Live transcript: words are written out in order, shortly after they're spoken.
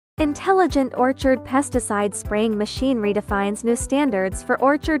Intelligent orchard pesticide spraying machine redefines new standards for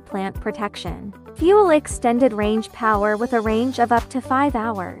orchard plant protection. Fuel extended range power with a range of up to 5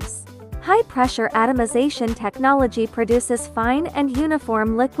 hours. High-pressure atomization technology produces fine and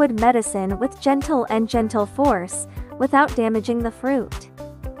uniform liquid medicine with gentle force, without damaging the fruit.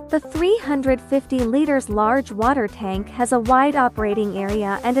 The 350 liters large water tank has a wide operating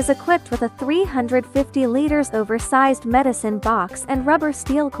area and is equipped with a 350 liters oversized medicine box and rubber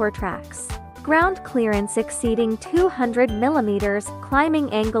steel core tracks. Ground clearance exceeding 200 millimeters, climbing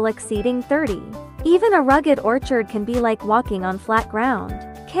angle exceeding 30. Even a rugged orchard can be like walking on flat ground.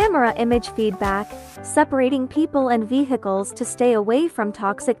 Camera image feedback, separating people and vehicles to stay away from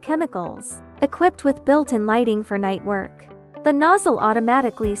toxic chemicals. Equipped with built-in lighting for night work. The nozzle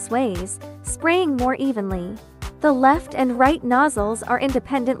automatically sways, spraying more evenly. The left and right nozzles are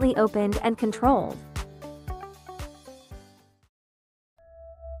independently opened and controlled.